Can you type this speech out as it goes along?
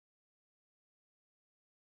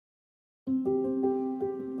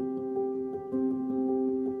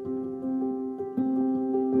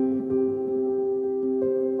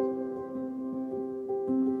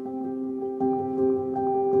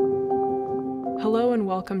Hello and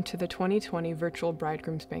welcome to the 2020 Virtual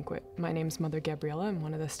Bridegroom's Banquet. My name is Mother Gabriella. I'm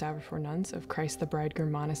one of the Stafford nuns of Christ the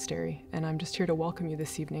Bridegroom Monastery, and I'm just here to welcome you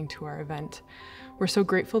this evening to our event. We're so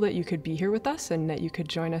grateful that you could be here with us and that you could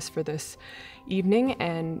join us for this evening,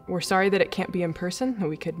 and we're sorry that it can't be in person, that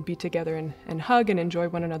we could be together and hug and enjoy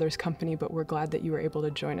one another's company, but we're glad that you were able to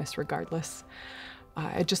join us regardless.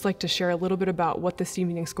 I'd just like to share a little bit about what this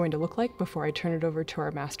evening is going to look like before I turn it over to our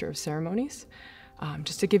Master of Ceremonies.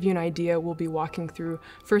 Just to give you an idea, we'll be walking through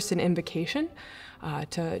first an invocation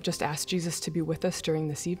to just ask Jesus to be with us during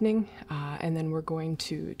this evening, and then we're going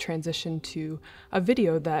to transition to a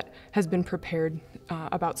video that has been prepared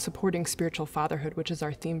about supporting spiritual fatherhood, which is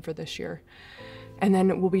our theme for this year. And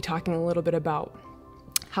then we'll be talking a little bit about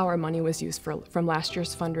how our money was used from last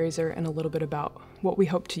year's fundraiser, and a little bit about what we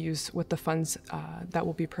hope to use with the funds that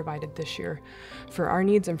will be provided this year for our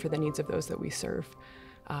needs and for the needs of those that we serve.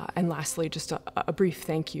 And lastly, just a brief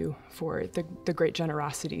thank you for the great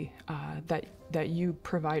generosity that you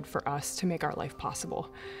provide for us to make our life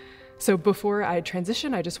possible. So before I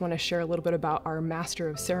transition, I just want to share a little bit about our Master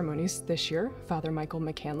of Ceremonies this year, Father Michael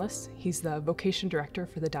McCandless. He's the Vocation Director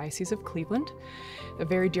for the Diocese of Cleveland, a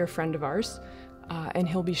very dear friend of ours. And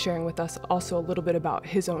he'll be sharing with us also a little bit about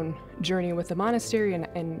his own journey with the monastery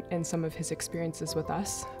and some of his experiences with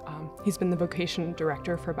us. He's been the vocation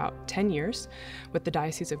director for about 10 years with the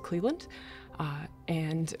Diocese of Cleveland,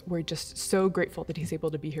 and we're just so grateful that he's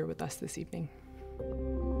able to be here with us this evening.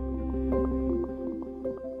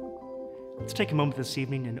 Let's take a moment this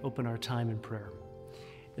evening and open our time in prayer.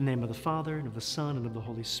 In the name of the Father, and of the Son, and of the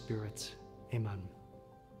Holy Spirit. Amen.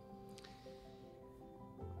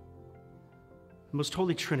 Most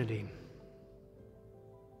Holy Trinity,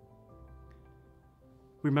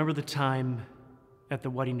 remember the time at the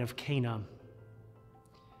wedding of Cana,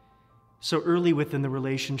 so early within the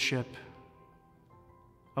relationship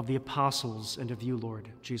of the apostles and of you, Lord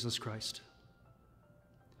Jesus Christ.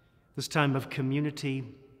 This time of community,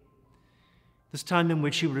 this time in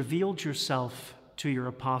which you revealed yourself to your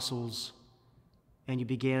apostles and you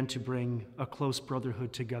began to bring a close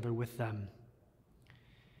brotherhood together with them.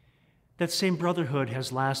 That same brotherhood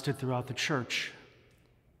has lasted throughout the church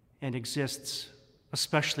and exists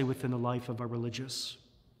especially within the life of our religious.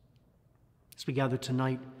 As we gather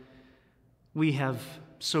tonight, we have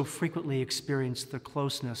so frequently experienced the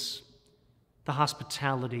closeness, the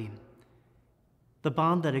hospitality, the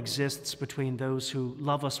bond that exists between those who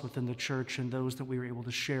love us within the church and those that we are able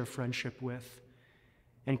to share friendship with,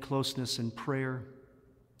 and closeness in prayer,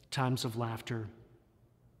 times of laughter.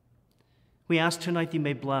 We ask tonight that you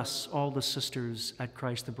may bless all the sisters at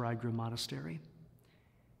Christ the Bridegroom Monastery.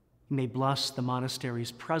 You may bless the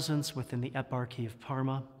monastery's presence within the Eparchy of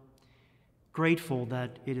Parma, grateful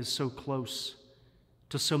that it is so close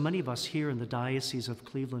to so many of us here in the Diocese of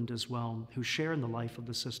Cleveland as well, who share in the life of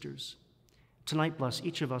the sisters. Tonight, bless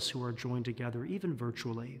each of us who are joined together, even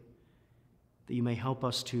virtually, that you may help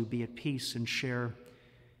us to be at peace and share,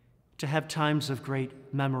 to have times of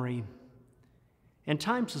great memory, and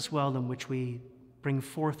times as well in which we bring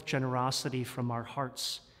forth generosity from our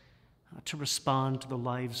hearts to respond to the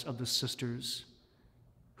lives of the sisters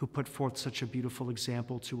who put forth such a beautiful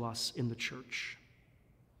example to us in the church.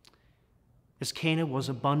 As Cana was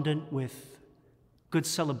abundant with good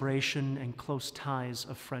celebration and close ties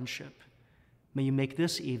of friendship, may you make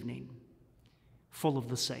this evening full of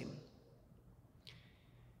the same.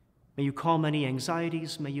 May you calm any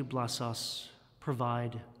anxieties, may you bless us,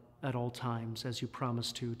 provide at all times, as you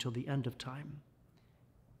promised to, till the end of time.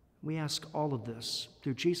 We ask all of this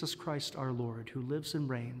through Jesus Christ our Lord, who lives and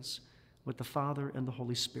reigns with the Father and the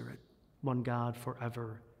Holy Spirit, one God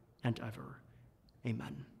forever and ever.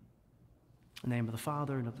 Amen. In the name of the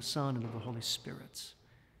Father, and of the Son, and of the Holy Spirit.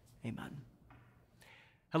 Amen.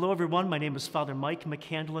 Hello, everyone. My name is Father Mike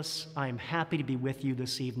McCandless. I am happy to be with you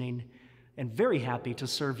this evening and very happy to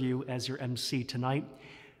serve you as your MC tonight.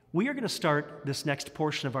 We are going to start this next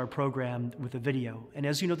portion of our program with a video. And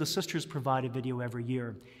as you know, the sisters provide a video every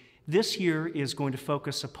year. This year is going to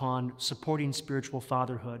focus upon supporting spiritual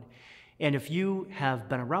fatherhood. And if you have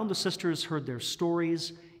been around the sisters, heard their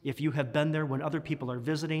stories, if you have been there when other people are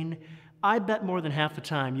visiting, I bet more than half the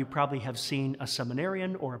time you probably have seen a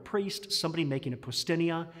seminarian or a priest, somebody making a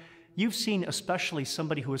postinia. You've seen especially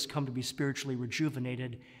somebody who has come to be spiritually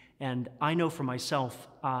rejuvenated. And I know for myself,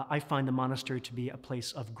 I find the monastery to be a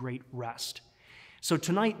place of great rest. So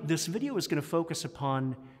tonight, this video is going to focus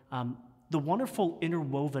upon the wonderful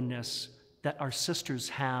interwovenness that our sisters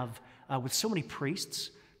have with so many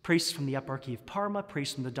priests from the Eparchy of Parma,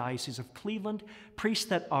 priests from the Diocese of Cleveland, priests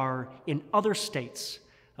that are in other states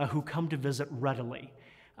who come to visit readily,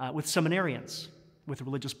 with seminarians, with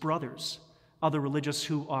religious brothers, other religious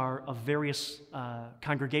who are of various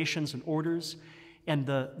congregations and orders, and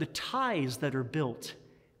the ties that are built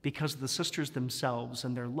because of the sisters themselves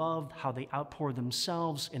and their love, how they outpour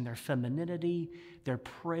themselves in their femininity, their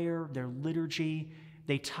prayer, their liturgy.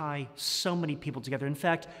 They tie so many people together. In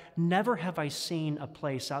fact, never have I seen a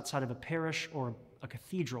place outside of a parish or a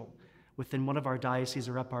cathedral within one of our dioceses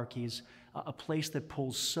or eparchies, a place that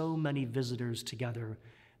pulls so many visitors together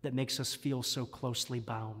that makes us feel so closely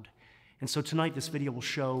bound. And so tonight, this video will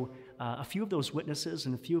show a few of those witnesses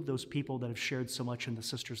and a few of those people that have shared so much in the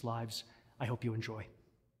sisters' lives. I hope you enjoy.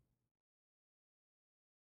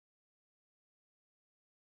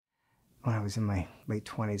 When I was in my late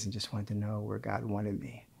 20s and just wanted to know where God wanted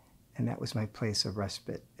me. And that was my place of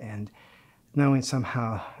respite. And knowing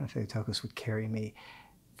somehow Theotokos would carry me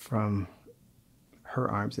from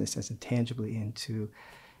her arms, in a sense, and tangibly into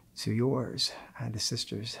yours. The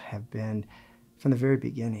sisters have been, from the very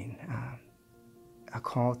beginning, a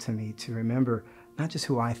call to me to remember not just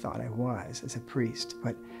who I thought I was as a priest,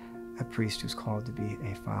 but a priest who's called to be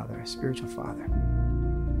a father, a spiritual father.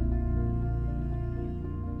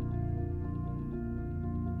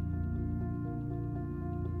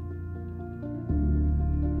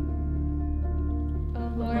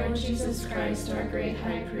 Lord Jesus Christ, our great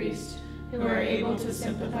high priest, who are able to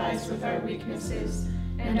sympathize with our weaknesses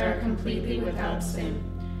and are completely without sin,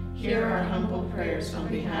 hear our humble prayers on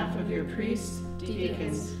behalf of your priests,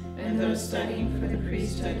 deacons, and those studying for the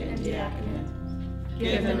priesthood and diaconate.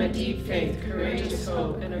 Give them a deep faith, courageous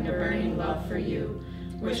hope, and a burning love for you,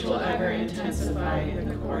 which will ever intensify in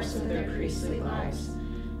the course of their priestly lives.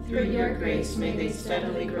 Through your grace may they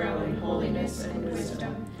steadily grow in holiness and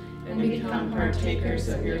wisdom, and become partakers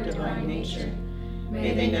of your divine nature.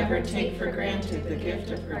 May they never take for granted the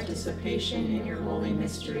gift of participation in your holy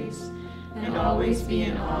mysteries, and always be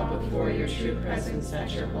in awe before your true presence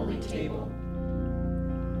at your holy table.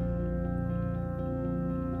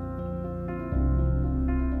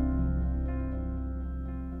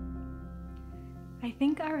 I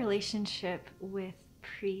think our relationship with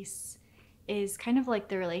priests is kind of like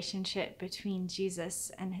the relationship between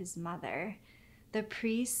Jesus and his mother. The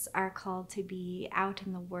priests are called to be out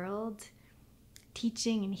in the world,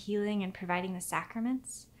 teaching and healing and providing the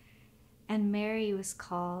sacraments. And Mary was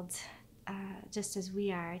called, just as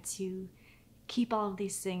we are, to keep all of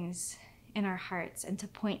these things in our hearts and to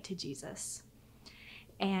point to Jesus.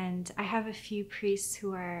 And I have a few priests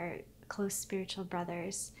who are close spiritual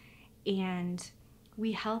brothers, and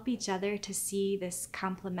we help each other to see this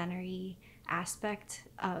complementary aspect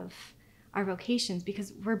of our vocations,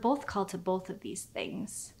 because we're both called to both of these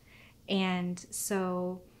things. And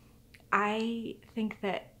so I think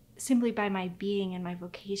that simply by my being and my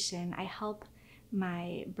vocation, I help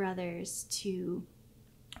my brothers to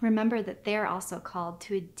remember that they're also called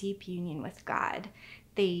to a deep union with God.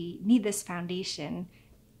 They need this foundation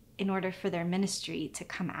in order for their ministry to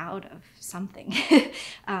come out of something.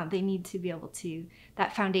 They need to be able to,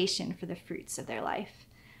 that foundation for the fruits of their life.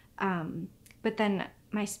 But then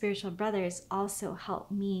my spiritual brothers also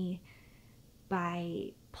help me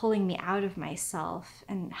by pulling me out of myself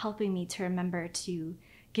and helping me to remember to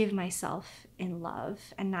give myself in love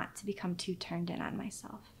and not to become too turned in on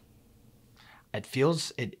myself. It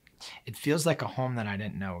feels like a home that I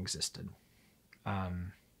didn't know existed.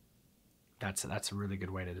 That's a really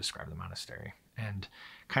good way to describe the monastery, and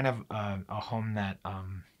kind of a home that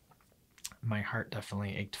my heart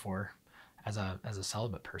definitely ached for as a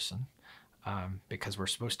celibate person, because we're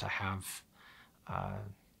supposed to have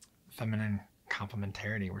feminine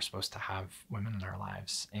complementarity. We're supposed to have women in our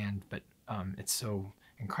lives, but it's so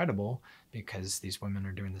incredible because these women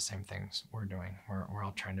are doing the same things we're doing. We're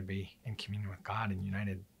all trying to be in communion with God and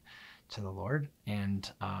united to the Lord,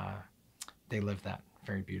 and they live that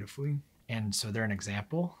very beautifully. And so they're an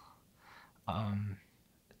example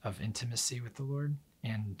of intimacy with the Lord,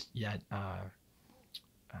 and yet I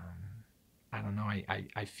don't know,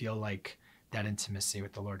 I feel like that intimacy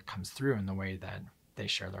with the Lord comes through in the way that they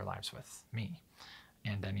share their lives with me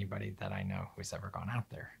and anybody that I know who's ever gone out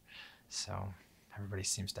there. So everybody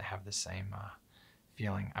seems to have the same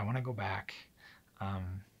feeling. I want to go back.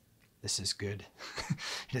 This is good.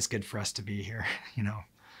 It is good for us to be here, you know.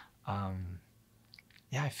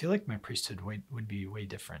 Yeah, I feel like my priesthood would be way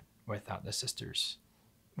different without the sisters,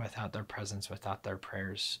 without their presence, without their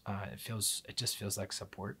prayers. It just feels like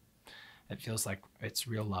support. It feels like it's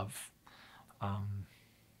real love.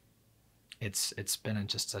 It's been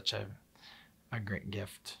just such a great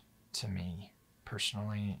gift to me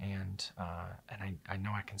personally, and I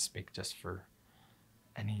know I can speak just for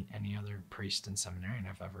any other priest and seminarian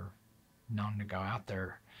I've ever known to go out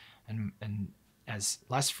there and as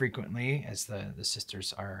less frequently as the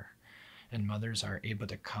sisters are and mothers are able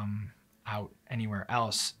to come out anywhere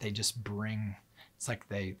else, they just bring, it's like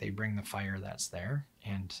they bring the fire that's there,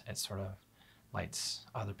 and it sort of lights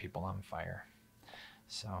other people on fire.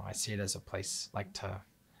 So I see it as a place like to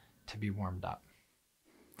be warmed up.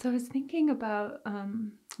 So I was thinking about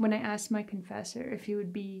when I asked my confessor if he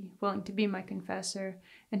would be willing to be my confessor,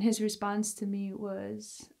 and his response to me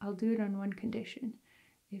was, "I'll do it on one condition,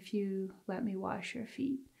 if you let me wash your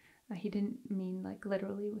feet." He didn't mean like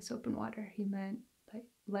literally with soap and water. He meant like,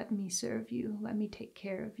 let me serve you, let me take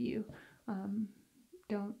care of you.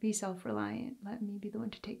 Don't be self-reliant, let me be the one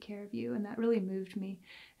to take care of you. And that really moved me.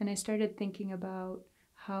 And I started thinking about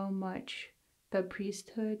how much the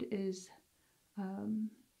priesthood is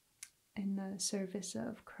in the service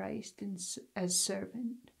of Christ and as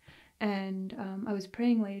servant. And I was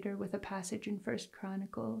praying later with a passage in 1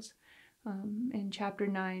 Chronicles in chapter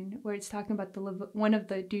 9, where it's talking about one of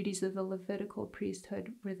the duties of the Levitical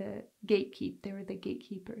priesthood were the gatekeep. They were the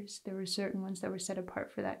gatekeepers. There were certain ones that were set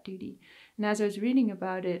apart for that duty. And as I was reading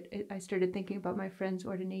about it, I started thinking about my friend's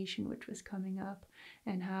ordination, which was coming up,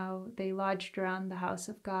 and how they lodged around the house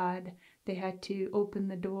of God. They had to open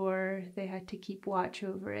the door. They had to keep watch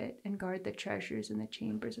over it and guard the treasures in the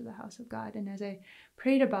chambers of the house of God. And as I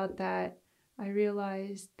prayed about that, I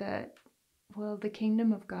realized that, well, the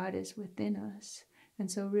kingdom of God is within us.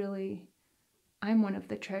 And so really, I'm one of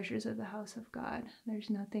the treasures of the house of God. There's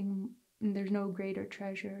no greater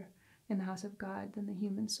treasure in the house of God than the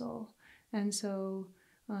human soul. And so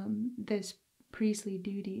this priestly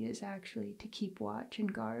duty is actually to keep watch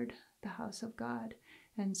and guard the house of God.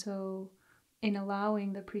 And so in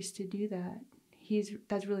allowing the priest to do that,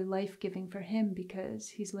 that's really life-giving for him, because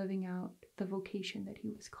he's living out the vocation that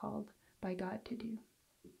he was called by God to do.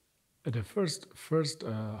 The first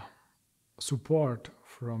support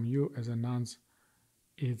from you as a nuns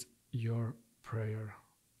is your prayer,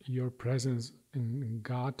 your presence in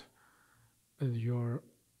God,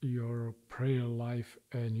 your prayer life,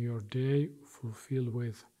 and your day fulfilled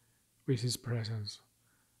with His presence.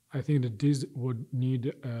 I think that this would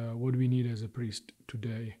need what we need as a priest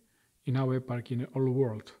today in our epoch, in all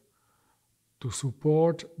world, to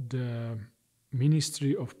support the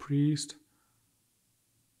ministry of priest,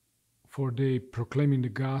 for they proclaiming the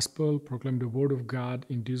gospel, proclaim the word of God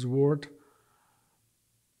in this world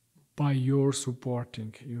by your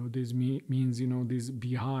supporting. This means, this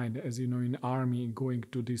behind, as in army, going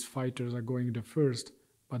to these fighters are going the first,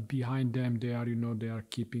 but behind them they are, they are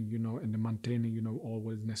keeping, and maintaining, all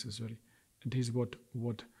what is necessary. And this is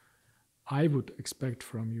what I would expect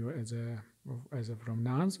from you from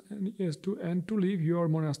nuns, and yes, to live your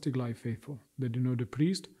monastic life faithful. That the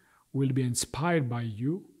priest will be inspired by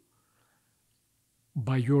you,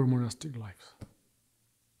 by your monastic life.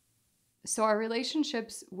 So our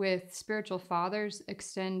relationships with spiritual fathers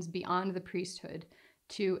extends beyond the priesthood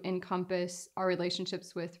to encompass our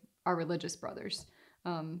relationships with our religious brothers,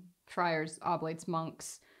 friars, oblates,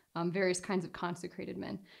 monks, various kinds of consecrated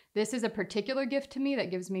men. This is a particular gift to me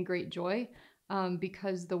that gives me great joy,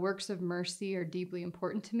 because the works of mercy are deeply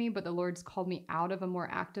important to me, but the Lord's called me out of a more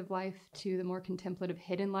active life to the more contemplative,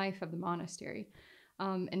 hidden life of the monastery.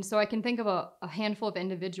 And so I can think of a handful of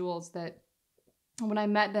individuals that when I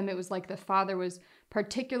met them, it was like the Father was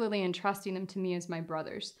particularly entrusting them to me as my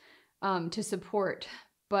brothers to support.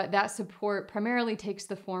 But that support primarily takes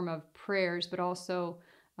the form of prayers, but also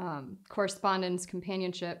correspondence,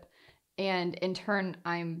 companionship. And in turn,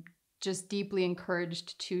 I'm just deeply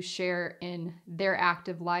encouraged to share in their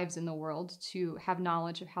active lives in the world, to have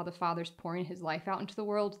knowledge of how the Father's pouring his life out into the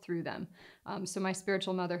world through them. So my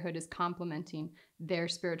spiritual motherhood is complementing their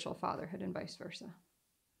spiritual fatherhood and vice versa.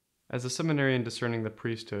 As a seminarian discerning the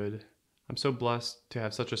priesthood, I'm so blessed to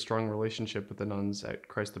have such a strong relationship with the nuns at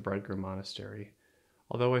Christ the Bridegroom Monastery.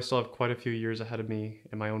 Although I still have quite a few years ahead of me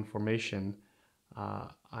in my own formation,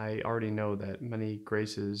 I already know that many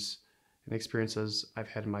graces and experiences I've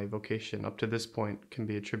had in my vocation up to this point can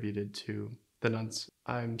be attributed to the nuns.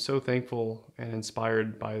 I'm so thankful and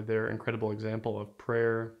inspired by their incredible example of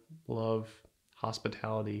prayer, love,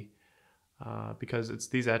 hospitality, because it's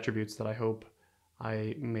these attributes that I hope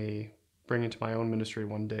I may bring into my own ministry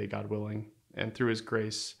one day, God willing, and through His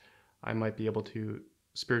grace, I might be able to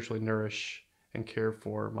spiritually nourish and care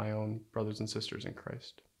for my own brothers and sisters in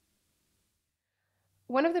Christ.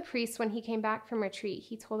 One of the priests, when he came back from retreat,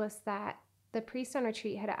 he told us that the priest on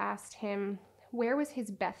retreat had asked him, where was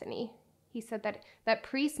his Bethany? He said that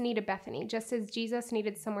priests need a Bethany, just as Jesus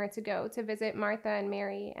needed somewhere to go to visit Martha and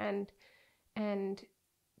Mary and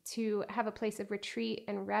to have a place of retreat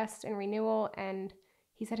and rest and renewal. And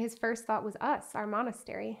he said his first thought was us, our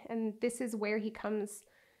monastery. And this is where he comes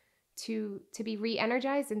to be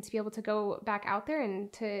re-energized and to be able to go back out there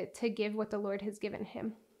and to give what the Lord has given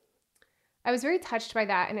him. I was very touched by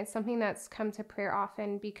that, and it's something that's come to prayer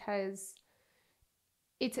often because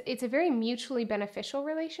it's a very mutually beneficial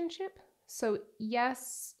relationship. So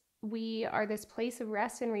yes, we are this place of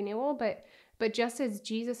rest and renewal, but just as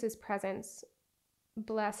Jesus's presence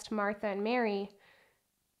blessed Martha and Mary,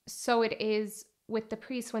 so it is with the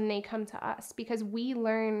priests when they come to us, because we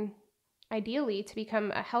learn ideally to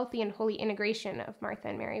become a healthy and holy integration of Martha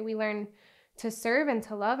and Mary. We learn to serve and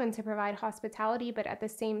to love and to provide hospitality, but at the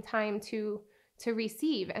same time to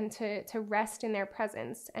receive and to rest in their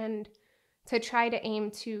presence, and to try to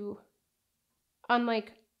aim to,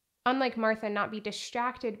 unlike Martha, not be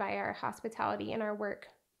distracted by our hospitality and our work,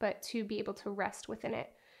 but to be able to rest within it.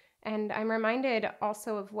 And I'm reminded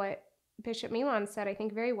also of what Bishop Milan said, I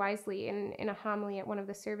think very wisely in a homily at one of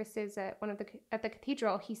the services at the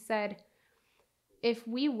cathedral. He said, if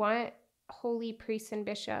we want holy priests and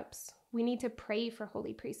bishops, we need to pray for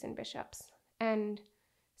holy priests and bishops. And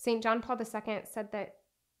St. John Paul II said that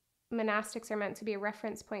monastics are meant to be a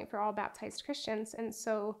reference point for all baptized Christians. And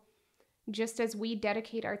so just as we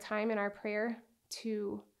dedicate our time and our prayer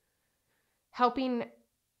to helping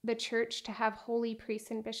the church to have holy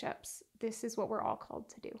priests and bishops, this is what we're all called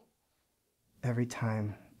to do. Every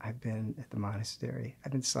time I've been at the monastery,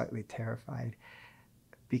 I've been slightly terrified,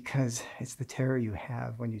 because it's the terror you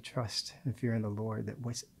have when you trust and fear in the Lord that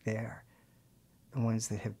what's there, the ones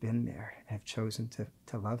that have been there and have chosen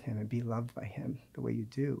to love him and be loved by him the way you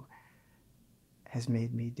do, has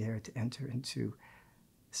made me dare to enter into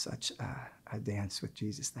such a dance with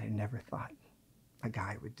Jesus that I never thought a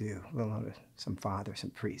guy would do, let alone some father,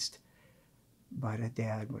 some priest. But a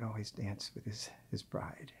dad would always dance with his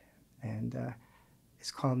bride. And it's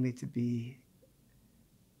called me to be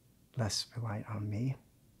less reliant on me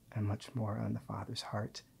and much more on the Father's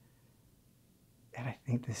heart. And I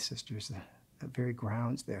think the sisters, the very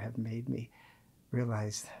grounds there, have made me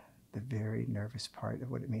realize the very nervous part of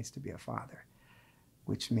what it means to be a father,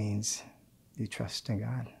 which means you trust in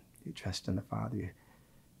God, you trust in the Father,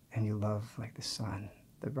 and you love like the Son,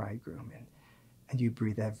 the bridegroom, and you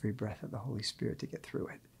breathe every breath of the Holy Spirit to get through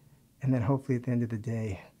it. And then hopefully at the end of the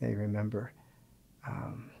day, they remember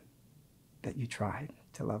that you tried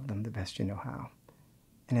to love them the best you know how.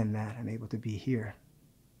 And in that, I'm able to be here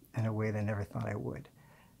in a way that I never thought I would.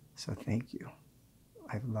 So thank you.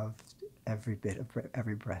 I've loved every bit of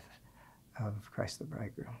every breath of Christ the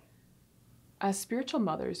Bridegroom. As spiritual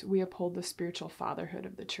mothers, we uphold the spiritual fatherhood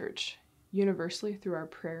of the church, universally through our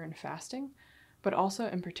prayer and fasting, but also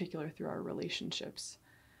in particular through our relationships.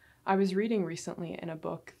 I was reading recently in a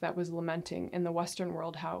book that was lamenting in the Western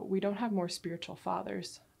world how we don't have more spiritual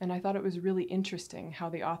fathers, and I thought it was really interesting how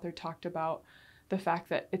the author talked about the fact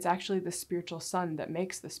that it's actually the spiritual son that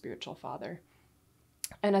makes the spiritual father.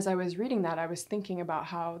 And as I was reading that, I was thinking about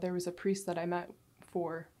how there was a priest that I met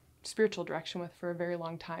for spiritual direction with for a very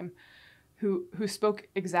long time who spoke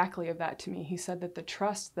exactly of that to me. He said that the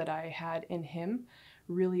trust that I had in him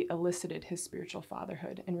really elicited his spiritual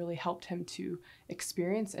fatherhood and really helped him to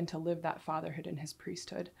experience and to live that fatherhood in his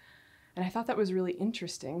priesthood. And I thought that was really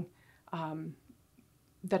interesting,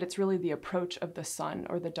 that it's really the approach of the son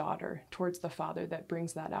or the daughter towards the father that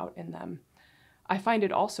brings that out in them. I find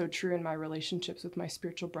it also true in my relationships with my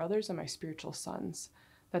spiritual brothers and my spiritual sons,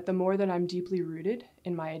 that the more that I'm deeply rooted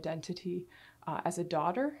in my identity as a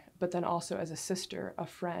daughter, but then also as a sister, a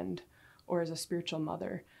friend, or as a spiritual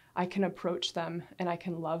mother, I can approach them and I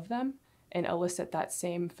can love them and elicit that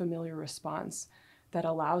same familiar response that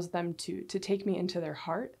allows them to take me into their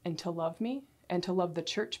heart and to love me and to love the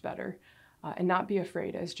church better and not be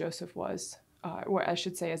afraid as Joseph was, or I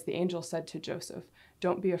should say as the angel said to Joseph,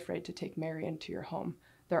 don't be afraid to take Mary into your home.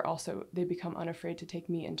 They become unafraid to take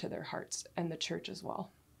me into their hearts and the church as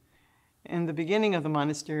well. In the beginning of the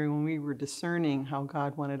monastery, when we were discerning how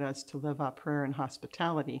God wanted us to live out prayer and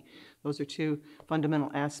hospitality, those are two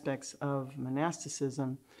fundamental aspects of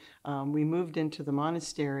monasticism. We moved into the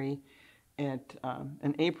monastery in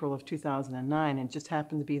April of 2009, and it just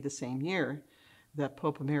happened to be the same year that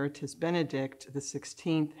Pope Emeritus Benedict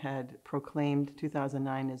XVI had proclaimed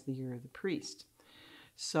 2009 as the year of the priest.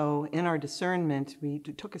 So in our discernment, we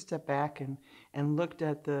took a step back and looked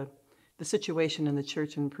at the situation in the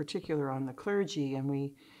church, in particular on the clergy,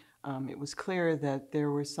 and it was clear that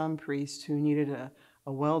there were some priests who needed a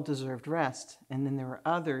well-deserved rest, and then there were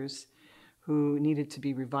others who needed to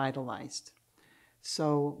be revitalized.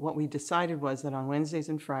 So what we decided was that on Wednesdays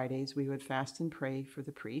and Fridays we would fast and pray for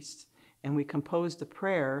the priests, and we composed a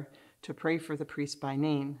prayer to pray for the priest by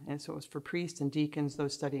name. And so it was for priests and deacons,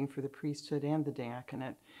 those studying for the priesthood and the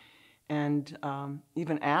diaconate. And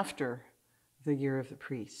even after the year of the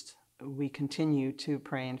priest, we continue to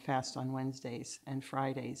pray and fast on Wednesdays and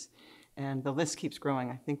Fridays. And the list keeps growing.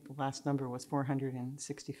 I think the last number was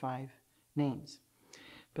 465 names.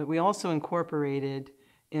 But we also incorporated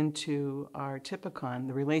into our typicon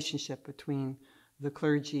the relationship between the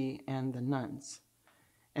clergy and the nuns.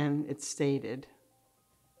 And it's stated,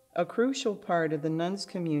 a crucial part of the nuns'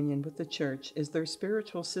 communion with the church is their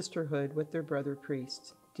spiritual sisterhood with their brother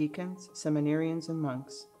priests, deacons, seminarians, and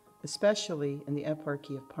monks, especially in the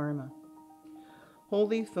eparchy of Parma.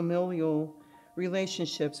 Holy familial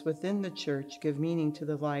relationships within the church give meaning to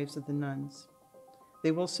the lives of the nuns.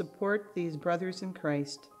 They will support these brothers in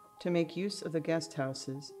Christ to make use of the guest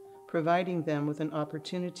houses, providing them with an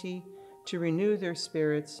opportunity to renew their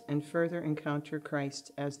spirits and further encounter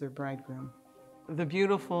Christ as their bridegroom. The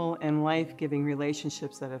beautiful and life-giving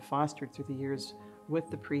relationships that have fostered through the years with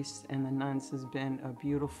the priests and the nuns has been a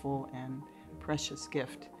beautiful and precious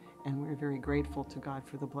gift, and we're very grateful to God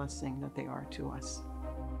for the blessing that they are to us.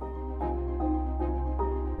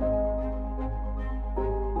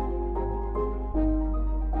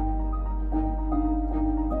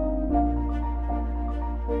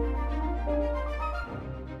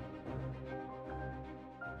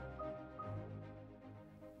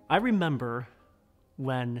 I remember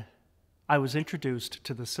when I was introduced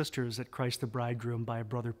to the sisters at Christ the Bridegroom by a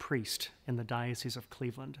brother priest in the Diocese of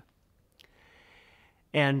Cleveland.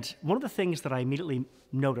 And one of the things that I immediately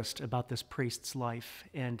noticed about this priest's life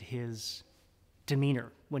and his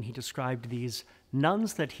demeanor when he described these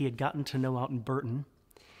nuns that he had gotten to know out in Burton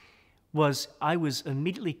was I was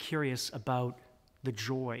immediately curious about the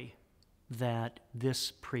joy that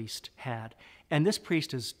this priest had. And this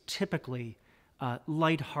priest is typically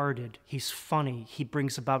lighthearted, he's funny, he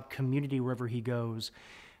brings about community wherever he goes.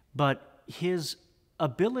 But his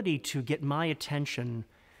ability to get my attention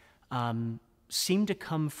seemed to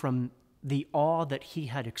come from the awe that he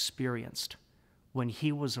had experienced when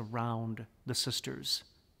he was around the sisters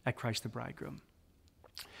at Christ the Bridegroom.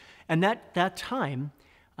 And that time,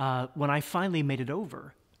 when I finally made it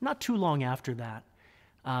over, not too long after that,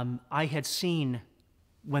 I had seen,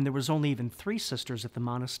 when there was only even 3 sisters at the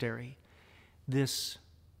monastery, this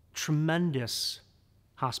tremendous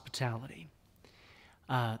hospitality,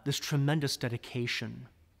 this tremendous dedication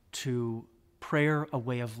to prayer, a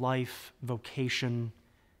way of life, vocation,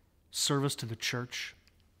 service to the church.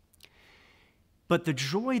 But the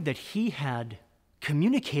joy that he had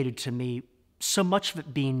communicated to me, so much of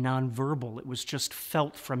it being nonverbal, it was just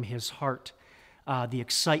felt from his heart, the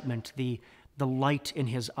excitement, the light in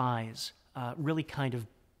his eyes, really kind of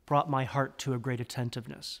brought my heart to a great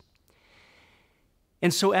attentiveness.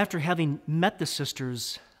 And so after having met the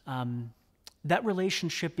sisters, that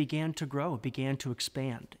relationship began to grow, began to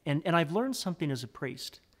expand. And I've learned something as a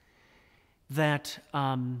priest, that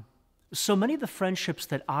so many of the friendships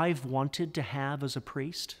that I've wanted to have as a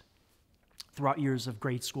priest throughout years of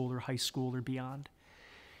grade school or high school or beyond,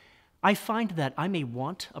 I find that I may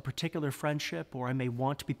want a particular friendship or I may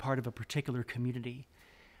want to be part of a particular community.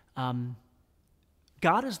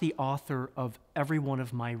 God is the author of every one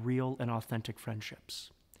of my real and authentic friendships.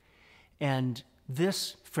 And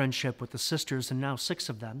this friendship with the sisters, and now 6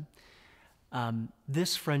 of them,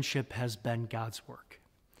 this friendship has been God's work.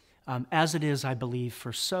 As it is, I believe,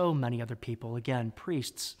 for so many other people, again,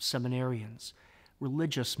 priests, seminarians,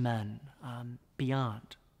 religious men,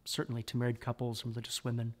 beyond, certainly to married couples, religious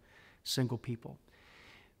women, single people.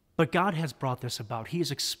 But God has brought this about. He has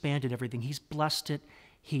expanded everything. He's blessed it.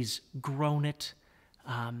 He's grown it.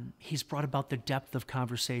 He's brought about the depth of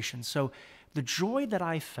conversation. So the joy that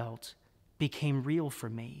I felt became real for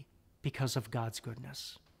me because of God's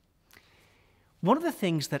goodness. One of the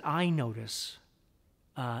things that I notice,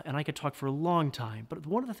 and I could talk for a long time, but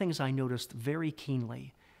one of the things I noticed very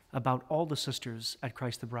keenly about all the sisters at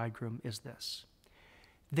Christ the Bridegroom is this.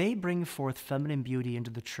 They bring forth feminine beauty into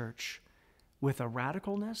the church with a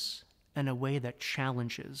radicalness and a way that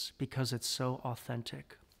challenges because it's so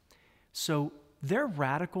authentic. So their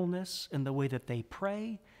radicalness in the way that they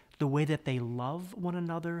pray, the way that they love one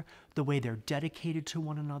another, the way they're dedicated to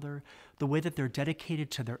one another, the way that they're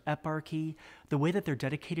dedicated to their eparchy, the way that they're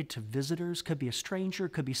dedicated to visitors, could be a stranger,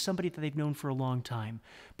 could be somebody that they've known for a long time.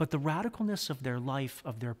 But the radicalness of their life,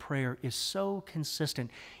 of their prayer, is so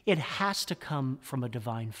consistent. It has to come from a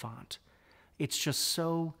divine font. It's just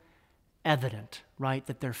so evident, right,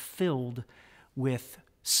 that they're filled with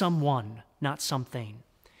someone, not something.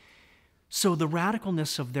 So the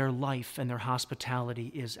radicalness of their life and their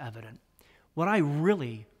hospitality is evident. What I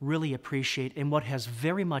really, really appreciate and what has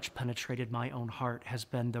very much penetrated my own heart has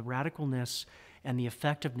been the radicalness and the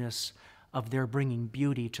effectiveness of their bringing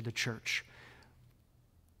beauty to the church.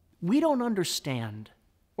 We don't understand,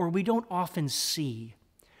 or we don't often see,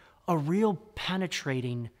 a real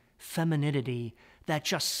penetrating femininity that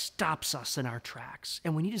just stops us in our tracks.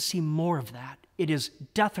 And we need to see more of that. It is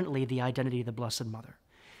definitely the identity of the Blessed Mother.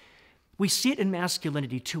 We see it in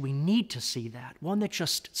masculinity too. We need to see that. One that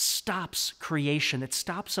just stops creation, that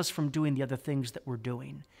stops us from doing the other things that we're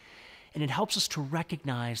doing. And it helps us to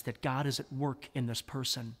recognize that God is at work in this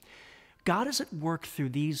person. God is at work through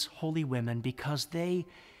these holy women because they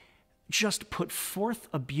just put forth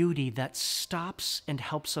a beauty that stops and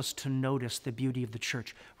helps us to notice the beauty of the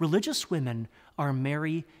church. Religious women are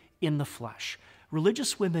Mary in the flesh.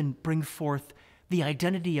 Religious women bring forth the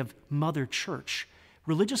identity of Mother Church.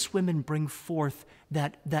 Religious women bring forth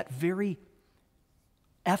that very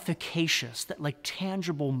efficacious, that like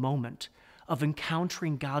tangible moment of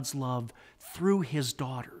encountering God's love through his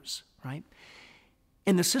daughters, right?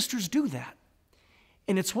 And the sisters do that.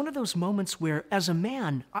 And it's one of those moments where, as a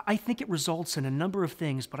man, I think it results in a number of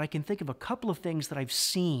things, but I can think of a couple of things that I've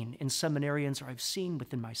seen in seminarians or I've seen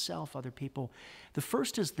within myself, other people. The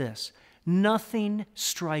first is this: nothing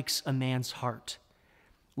strikes a man's heart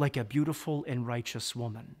like a beautiful and righteous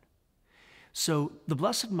woman. So the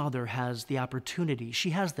Blessed Mother has the opportunity, she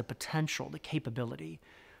has the potential, the capability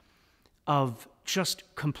of just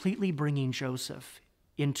completely bringing Joseph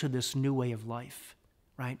into this new way of life.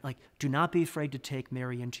 Right? Like, do not be afraid to take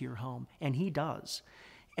Mary into your home. And he does.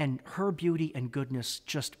 And her beauty and goodness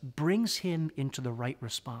just brings him into the right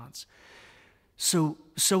response. So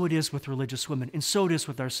it is with religious women, and so it is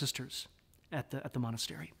with our sisters at the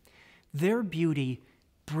monastery. Their beauty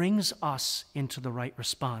brings us into the right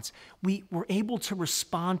response. We were able to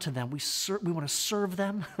respond to them. We want to serve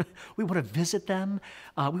them. We want to visit them.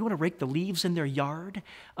 We want to rake the leaves in their yard.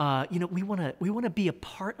 We want to be a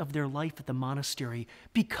part of their life at the monastery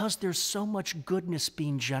because there's so much goodness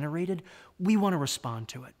being generated. We want to respond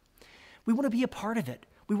to it. We want to be a part of it.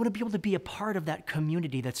 We want to be able to be a part of that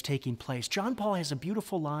community that's taking place. John Paul has a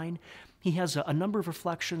beautiful line. He has a number of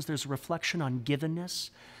reflections. There's a reflection on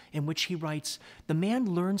givenness, in which he writes, the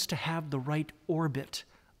man learns to have the right orbit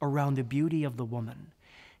around the beauty of the woman.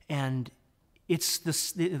 And it's the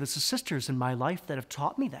sisters in my life that have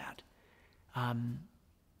taught me that.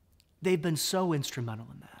 They've been so instrumental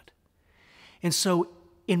in that. And so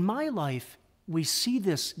in my life, we see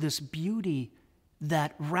this beauty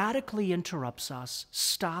that radically interrupts us,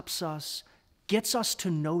 stops us, gets us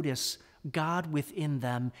to notice God within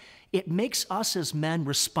them. It makes us as men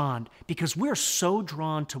respond because we're so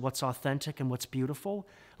drawn to what's authentic and what's beautiful,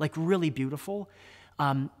 like really beautiful,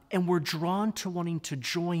 and we're drawn to wanting to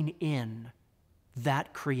join in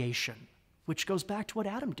that creation, which goes back to what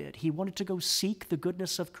Adam did. He wanted to go seek the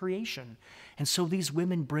goodness of creation. And so these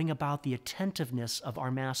women bring about the attentiveness of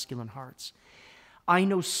our masculine hearts. I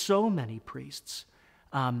know so many priests,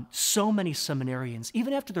 so many seminarians,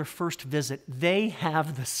 even after their first visit, they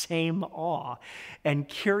have the same awe and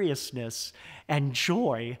curiousness and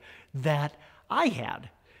joy that I had.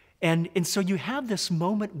 And so you have this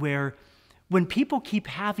moment where when people keep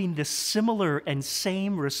having this similar and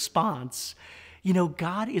same response,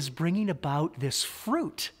 God is bringing about this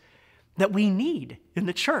fruit that we need in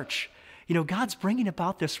the church. God's bringing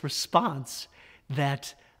about this response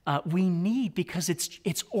that we need because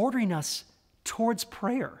it's ordering us towards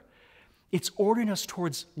prayer. It's ordering us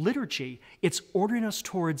towards liturgy. It's ordering us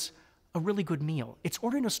towards a really good meal. It's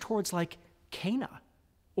ordering us towards like Cana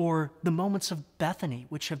or the moments of Bethany,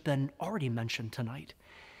 which have been already mentioned tonight.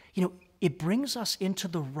 It brings us into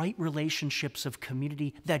the right relationships of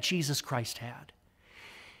community that Jesus Christ had.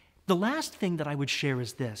 The last thing that I would share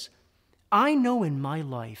is this. I know in my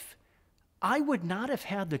life, I would not have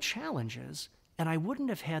had the challenges and I wouldn't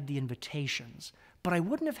have had the invitations, but I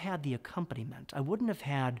wouldn't have had the accompaniment. I wouldn't have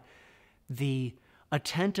had the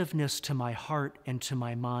attentiveness to my heart and to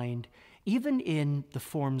my mind, even in the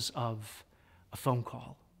forms of a phone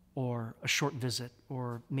call or a short visit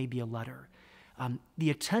or maybe a letter. The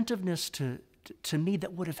attentiveness to me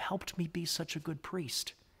that would have helped me be such a good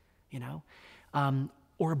priest,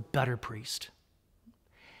 or a better priest.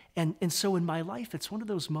 And so in my life, it's one of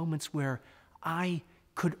those moments where I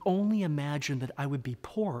could only imagine that I would be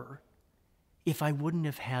poorer if I wouldn't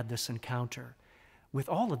have had this encounter with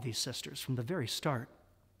all of these sisters from the very start,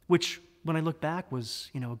 which, when I look back, was,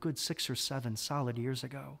 a good 6 or 7 solid years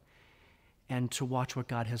ago. And to watch what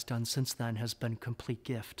God has done since then has been a complete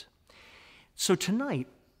gift. So tonight,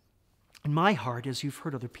 in my heart, as you've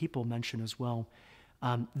heard other people mention as well,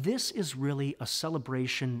 This is really a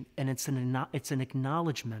celebration, and it's an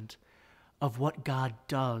acknowledgement of what God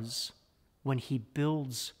does when he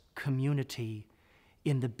builds community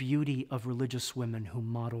in the beauty of religious women who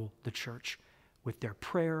model the church with their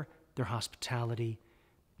prayer, their hospitality,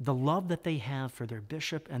 the love that they have for their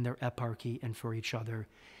bishop and their eparchy and for each other.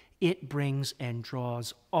 It brings and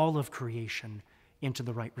draws all of creation into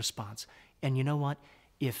the right response. And you know what?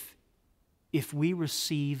 If we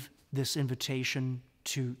receive this invitation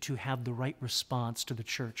to have the right response to the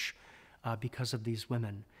church because of these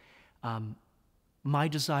women, my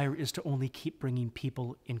desire is to only keep bringing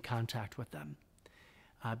people in contact with them.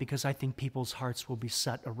 Because I think people's hearts will be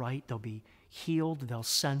set aright, they'll be healed, they'll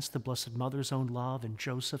sense the Blessed Mother's own love and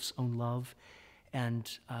Joseph's own love,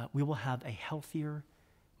 and we will have a healthier,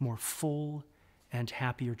 more full, and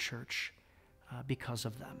happier church because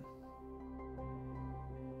of them.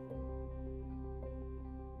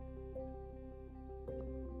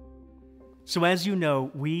 So as you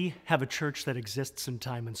know, we have a church that exists in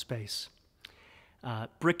time and space.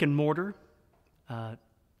 Brick and mortar,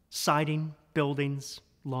 siding, buildings,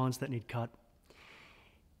 lawns that need cut.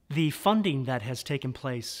 The funding that has taken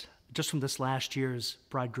place just from this last year's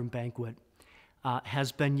Bridegroom Banquet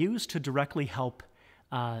has been used to directly help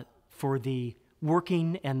for the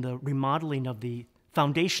working and the remodeling of the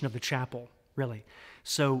foundation of the chapel, really.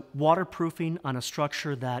 So waterproofing on a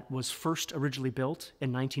structure that was first originally built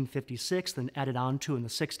in 1956, then added on to in the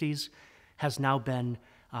 60s, has now been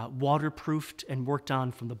waterproofed and worked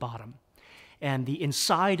on from the bottom. And the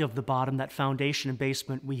inside of the bottom, that foundation and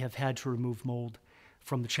basement, we have had to remove mold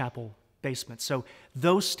from the chapel basement. So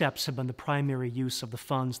those steps have been the primary use of the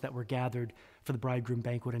funds that were gathered for the Bridegroom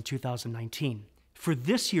Banquet in 2019. For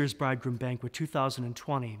this year's Bridegroom Banquet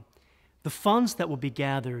 2020, the funds that will be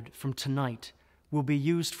gathered from tonight will be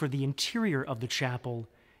used for the interior of the chapel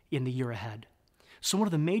in the year ahead. So one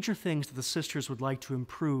of the major things that the sisters would like to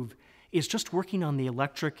improve is just working on the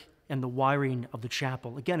electric and the wiring of the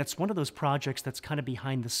chapel. Again, it's one of those projects that's kind of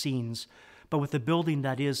behind the scenes, but with a building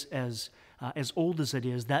that is as old as it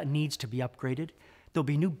is, that needs to be upgraded. There'll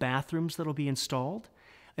be new bathrooms that'll be installed,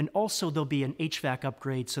 and also there'll be an HVAC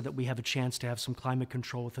upgrade so that we have a chance to have some climate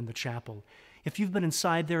control within the chapel. If you've been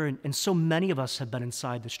inside there, and so many of us have been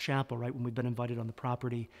inside this chapel, right, when we've been invited on the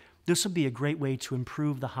property, this would be a great way to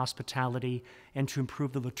improve the hospitality and to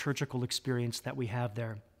improve the liturgical experience that we have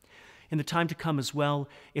there. In the time to come as well,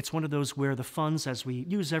 it's one of those where the funds, as we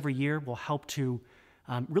use every year, will help to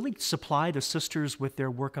really supply the sisters with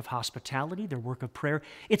their work of hospitality, their work of prayer.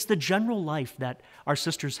 It's the general life that our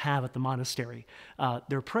sisters have at the monastery.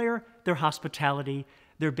 Their prayer, their hospitality,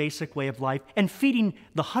 their basic way of life, and feeding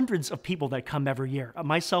the hundreds of people that come every year,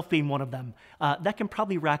 myself being one of them. That can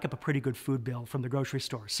probably rack up a pretty good food bill from the grocery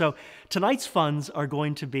store. So tonight's funds are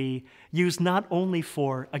going to be used not only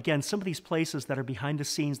for, again, some of these places that are behind the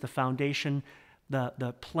scenes, the foundation,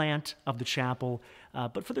 the plant of the chapel,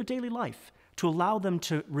 but for their daily life, to allow them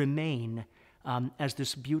to remain as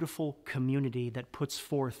this beautiful community that puts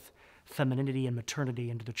forth femininity and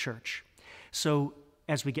maternity into the church. So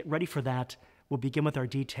as we get ready for that, we'll begin with our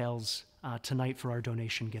details tonight for our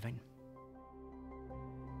donation giving.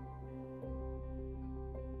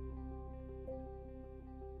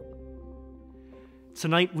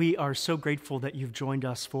 Tonight, we are so grateful that you've joined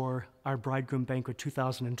us for our Bridegroom Banquet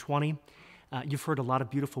 2020. You've heard a lot of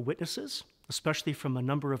beautiful witnesses, especially from a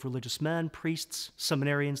number of religious men, priests,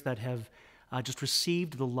 seminarians that have just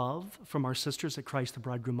received the love from our sisters at Christ the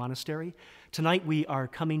Bridegroom Monastery. Tonight, we are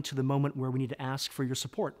coming to the moment where we need to ask for your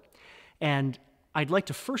support. And I'd like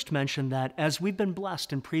to first mention that as we've been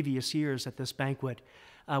blessed in previous years at this banquet,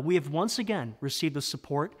 we have once again received the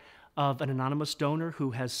support of an anonymous donor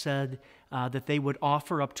who has said that they would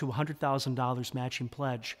offer up to $100,000 matching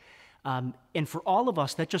pledge. And for all of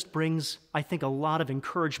us, that just brings, I think, a lot of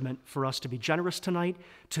encouragement for us to be generous tonight,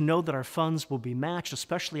 to know that our funds will be matched,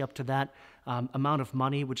 especially up to that amount of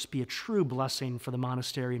money, which would be a true blessing for the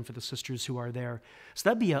monastery and for the sisters who are there. So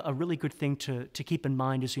that'd be a really good thing to keep in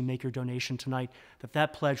mind as you make your donation tonight,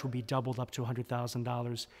 that pledge will be doubled up to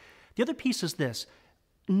 $100,000. The other piece is this: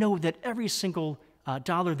 know that every single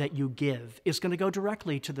dollar that you give is going to go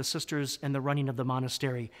directly to the sisters and the running of the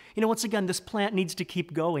monastery. You know, once again, this plant needs to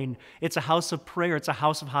keep going. It's a house of prayer. It's a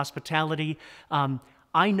house of hospitality.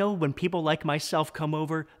 I know when people like myself come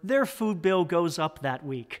over, their food bill goes up that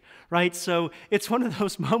week, right? So it's one of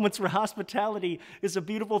those moments where hospitality is a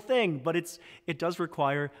beautiful thing, but it does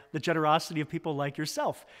require the generosity of people like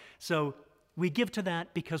yourself. So we give to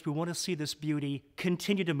that because we want to see this beauty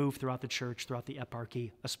continue to move throughout the church, throughout the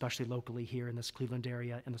eparchy, especially locally here in this Cleveland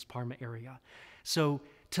area and this Parma area. So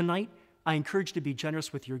tonight, I encourage you to be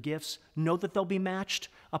generous with your gifts. Know that they'll be matched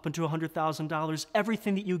up into $100,000.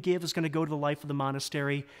 Everything that you give is going to go to the life of the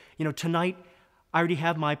monastery. You know, tonight, I already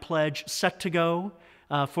have my pledge set to go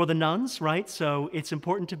for the nuns, right? So it's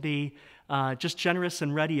important to be just generous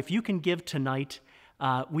and ready. If you can give tonight,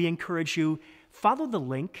 we encourage you, follow the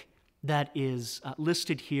link that is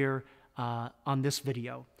listed here on this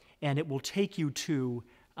video, and it will take you to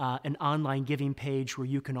an online giving page where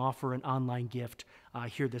you can offer an online gift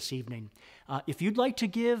here this evening. If you'd like to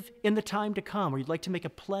give in the time to come, or you'd like to make a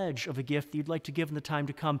pledge of a gift that you'd like to give in the time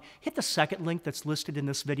to come, hit the second link that's listed in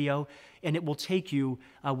this video, and it will take you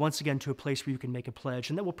once again to a place where you can make a pledge.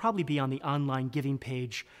 And that will probably be on the online giving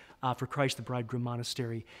page for Christ the Bridegroom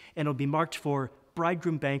Monastery. And it'll be marked for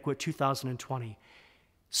Bridegroom Banquet 2020.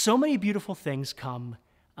 So many beautiful things come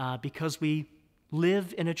because we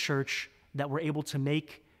live in a church that we're able to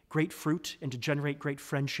make great fruit and to generate great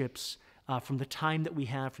friendships from the time that we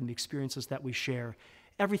have, from the experiences that we share.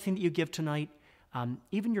 Everything that you give tonight,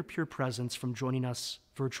 even your pure presence from joining us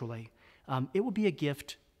virtually, it will be a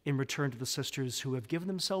gift in return to the sisters who have given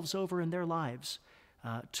themselves over in their lives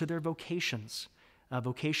to their vocations,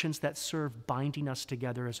 vocations that serve binding us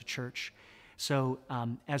together as a church. So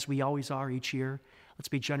as we always are each year, let's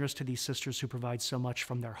be generous to these sisters who provide so much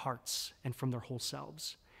from their hearts and from their whole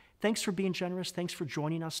selves. Thanks for being generous. Thanks for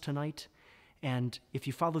joining us tonight. And if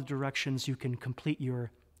you follow the directions, you can complete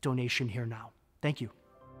your donation here now. Thank you.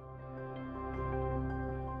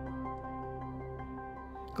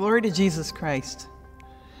 Glory to Jesus Christ.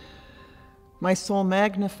 My soul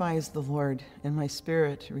magnifies the Lord, and my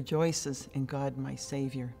spirit rejoices in God my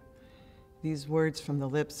Savior. These words from the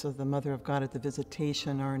lips of the Mother of God at the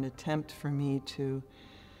Visitation are an attempt for me to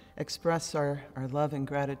express our love and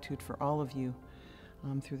gratitude for all of you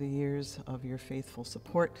through the years of your faithful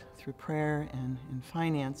support, through prayer and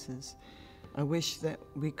finances. I wish that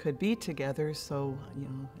we could be together, so,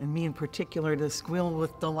 and me in particular, to squeal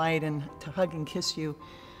with delight and to hug and kiss you.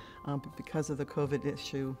 But because of the COVID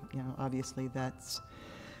issue, obviously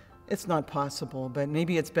it's not possible. But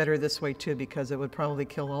maybe it's better this way too, because it would probably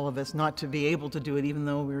kill all of us not to be able to do it, even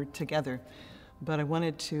though we were together. But I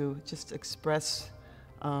wanted to just express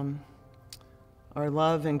our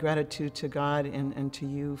love and gratitude to God and to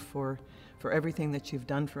you for everything that you've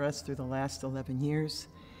done for us through the last 11 years.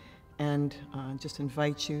 And just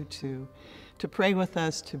invite you to pray with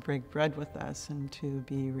us, to break bread with us, and to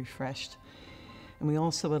be refreshed. And we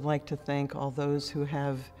also would like to thank all those who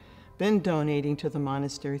have been donating to the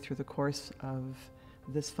monastery through the course of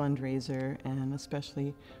this fundraiser, and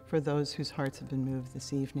especially for those whose hearts have been moved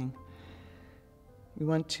this evening. We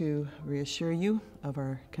want to reassure you of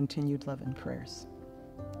our continued love and prayers.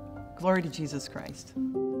 Glory to Jesus Christ.